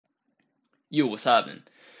Yo, what's happening?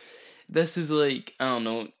 This is like, I don't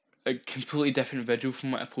know, a completely different video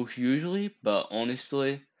from what I post usually, but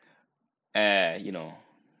honestly, you know,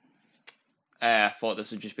 I thought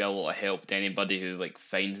this would just be a lot of help to anybody who like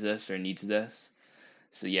finds this or needs this.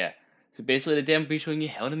 So yeah, so basically today I'm be showing you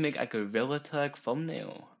how to make a gorilla tag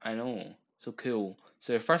thumbnail. I know, so cool.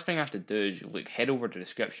 So the first thing I have to do is like head over to the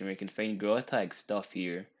description where you can find gorilla tag stuff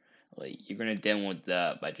here. Like you're gonna download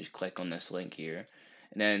that by just click on this link here.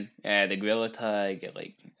 And then the gorilla tag,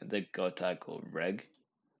 like the gorilla tag called rig.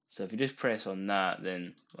 So if you just press on that,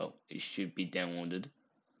 then well, it should be downloaded.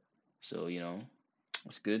 So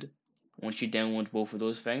that's good. Once you download both of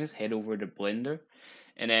those things, head over to Blender,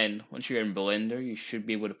 and then once you're in Blender, you should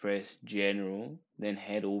be able to press General, then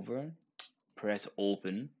head over, press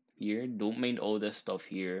Open here. Don't mind all this stuff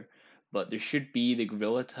here, but there should be the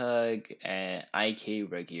Gorilla Tag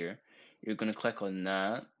IK rig here. You're gonna click on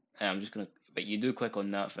that, and but you do click on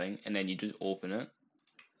that thing, and then you just open it,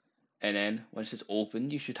 and then once it's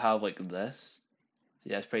opened, you should have like this. So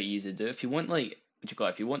yeah, it's pretty easy to do. If you want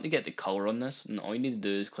if you want to get the color on this, and all you need to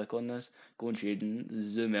do is click on this, go in shading,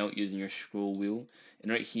 zoom out using your scroll wheel,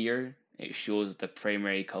 and right here it shows the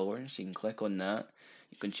primary color. So you can click on that.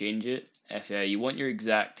 You can change it. If you want your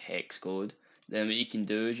exact hex code, then what you can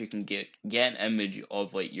do is you can get an image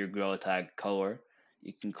of like your gorilla tag color.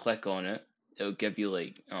 You can click on it. It'll give you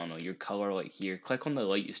like I don't know your color like here. Click on the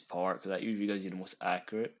lightest part because that usually gives you the most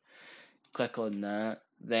accurate. Click on that,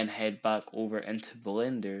 then head back over into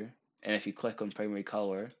Blender, and if you click on primary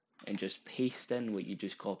color and just paste in what you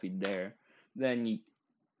just copied there, then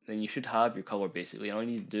you should have your color basically. All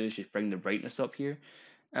you need to do is just bring the brightness up here,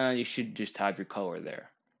 and you should just have your color there.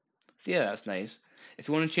 So yeah, that's nice. If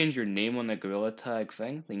you want to change your name on the gorilla tag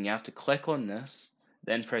thing, then you have to click on this,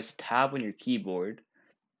 then press tab on your keyboard,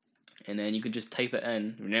 and then you can just type it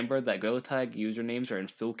in. Remember that gorilla tag usernames are in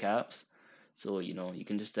full caps, so you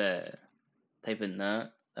can just type in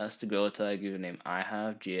that. That's the gorilla tag username I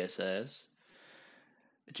have, JSS.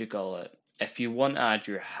 What you call it? If you want to add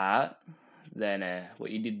your hat, then what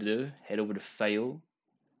you need to do, head over to File,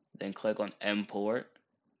 then click on Import,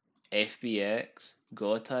 FBX,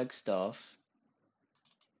 gorilla tag stuff.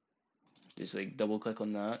 Just like double click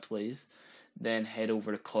on that, please. Then head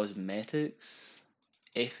over to Cosmetics,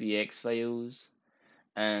 FBX files,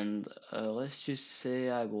 and let's just say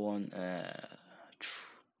I want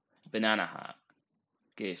banana hat.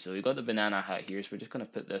 Okay, so we got the banana hat here, so we're just gonna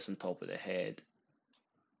put this on top of the head.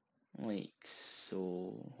 Like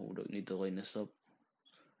so. Hold on, need to line this up.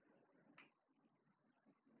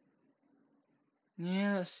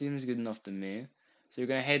 Yeah, that seems good enough to me. So you're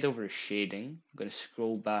gonna head over to shading, I'm gonna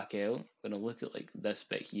scroll back out, I'm gonna look at like this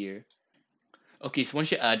bit here. Okay, so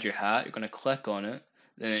once you add your hat, you're gonna click on it,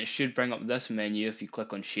 then it should bring up this menu if you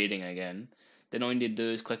click on shading again. Then all you need to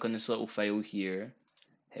do is click on this little file here,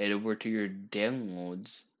 head over to your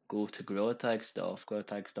downloads, go to gorilla tag stuff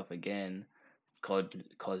again,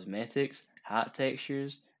 cosmetics, hat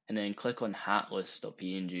textures, and then click on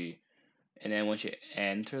hatlist.png. And then once you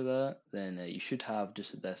enter that, then you should have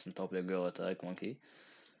just this on top of the gorilla tag monkey.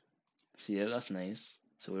 So yeah, that's nice.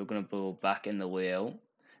 So we're gonna go back in the layout.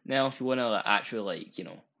 Now, if you wanna actually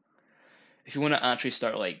if you wanna actually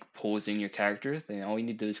start like posing your character, then all you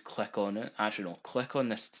need to do is click on it. Actually, no, click on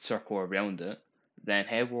this circle around it. Then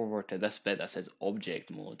head over to this bit that says object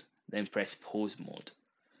mode. Then press pose mode.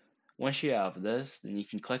 Once you have this, then you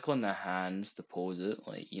can click on the hands to pose it.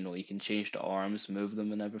 Like, you can change the arms, move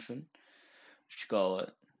them and everything. What you call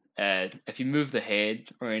it? If you move the head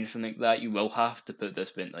or anything like that, you will have to put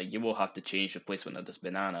this you will have to change the placement of this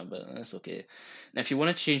banana, but that's okay. Now, if you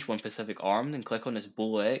want to change one specific arm, then click on this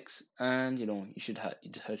bull X, and you should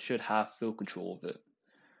have full control of it.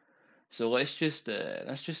 So let's just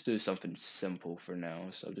do something simple for now.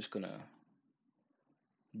 So I'm just gonna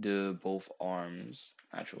do both arms.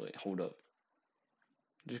 Actually, hold up.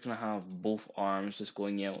 I'm just gonna have both arms just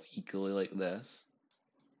going out equally like this.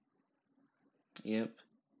 Yep,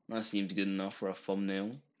 that seems good enough for a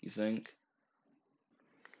thumbnail, you think?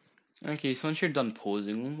 Okay, so once you're done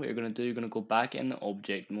posing them, what you're gonna do, you're gonna go back in the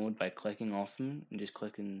object mode by clicking off them and just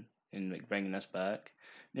clicking and like bringing this back.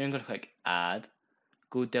 Then you're gonna click add,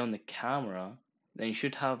 go down the camera, then you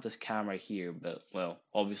should have this camera here, but well,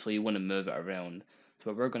 obviously you want to move it around. So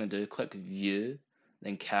what we're gonna do, click view,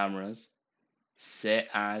 then cameras, set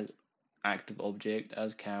as active object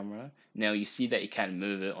as camera. Now you see that you can't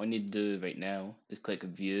move it. All you need to do right now is click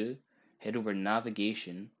view, head over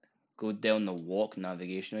navigation, go down the walk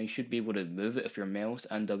navigation. Now you should be able to move it with your mouse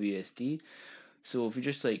and WSD. So if you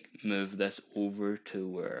just like move this over to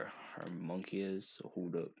where our monkey is, so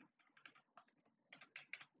hold up.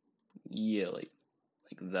 Yeah, like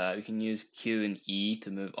like that. We can use Q and E to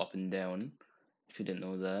move up and down, if you didn't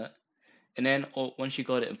know that. And then once you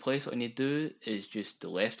got it in place, what you need to do is just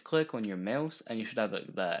left click on your mouse and you should have it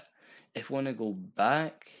like that. If you want to go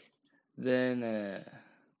back, then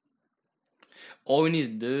all we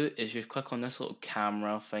need to do is just click on this little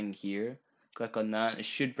camera thing here. Click on that, it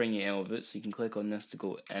should bring you out of it, so you can click on this to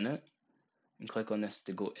go in it, and click on this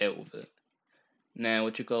to go out of it. Now,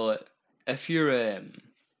 what you call it, if you're,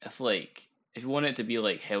 if you want it to be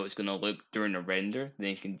like how it's gonna look during the render, then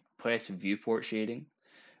you can press viewport shading,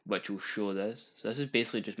 which will show this. So this is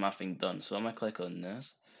basically just my thing done. So I'm gonna click on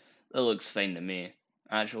this. That looks fine to me.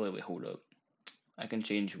 Actually, wait, hold up. I can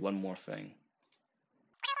change one more thing.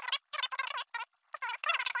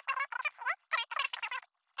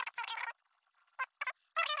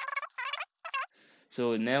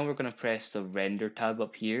 So now we're gonna press the render tab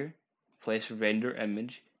up here, press render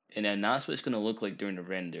image, and then that's what it's gonna look like during the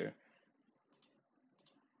render.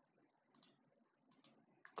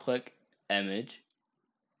 Click image,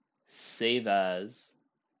 save as.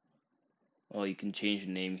 Well, you can change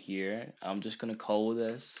the name here. I'm just gonna call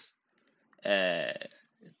this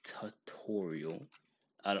tutorial.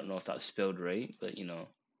 I don't know if that's spelled right, but you know,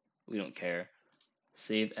 we don't care.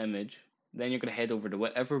 Save image. Then you're gonna head over to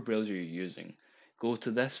whatever browser you're using. Go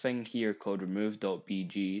to this thing here called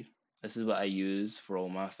Remove.Bg. This is what I use for all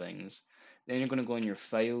my things. Then you're gonna go in your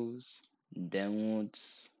files,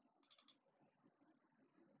 downloads,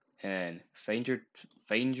 and find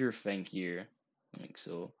your thing here, like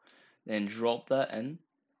so. Then drop that in,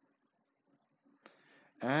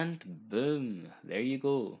 and boom, there you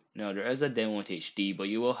go. Now there is a download HD, but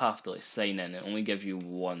you will have to like sign in. It only gives you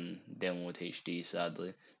one download HD, sadly.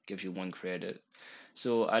 It gives you one credit.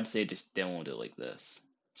 So I'd say just download it like this.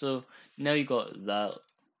 So now you got that,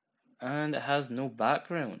 and it has no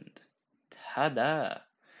background. Ta-da!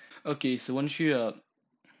 Okay, so once you got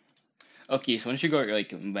your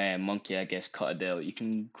like monkey, I guess, cut it out, you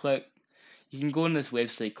can go on this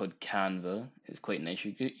website called Canva. It's quite nice.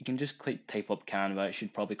 You can just type up Canva. It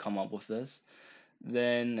should probably come up with this.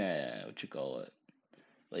 Then what you call it?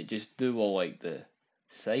 Like just do all like the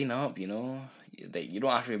sign up. Like you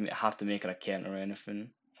don't actually have to make an account or anything.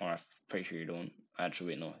 Or I'm pretty sure you don't.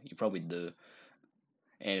 Actually, wait, no, you probably do.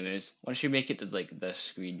 Anyways, once you make it to like this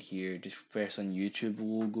screen here, just press on YouTube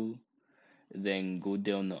logo. Then go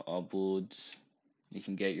down the uploads. You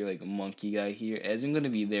can get your like monkey guy here. It isn't gonna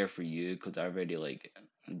be there for you because I already like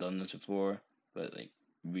done this before, but like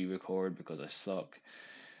re-record because I suck.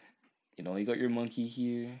 You got your monkey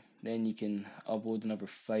here. Then you can upload another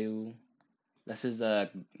file. This is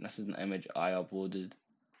an image I uploaded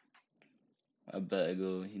a bit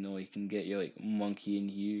ago. You can get your like monkey in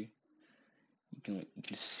here. You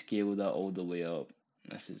can scale that all the way up.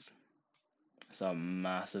 It's a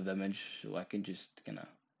massive image, so I can just kind of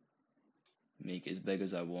make it as big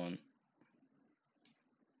as I want.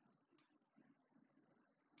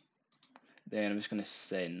 Then I'm just gonna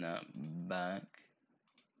send that back.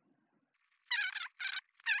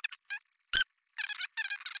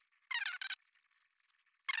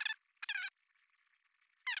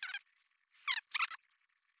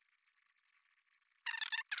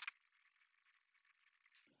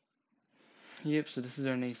 Yep, so this is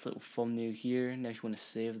our nice little thumbnail here. Now if you want to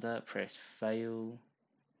save that, press File,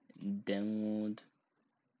 Download,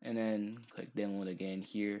 and then click Download again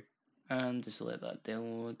here, and just let that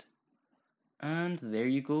download. And there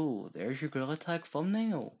you go. There's your Gorilla Tag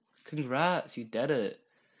thumbnail. Congrats, you did it.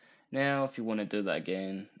 Now, if you want to do that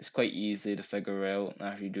again, it's quite easy to figure out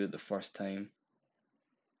after you do it the first time.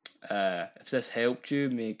 If this helped you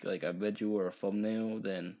make like a video or a thumbnail,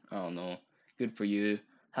 then I don't know. Good for you.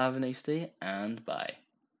 Have a nice day and bye.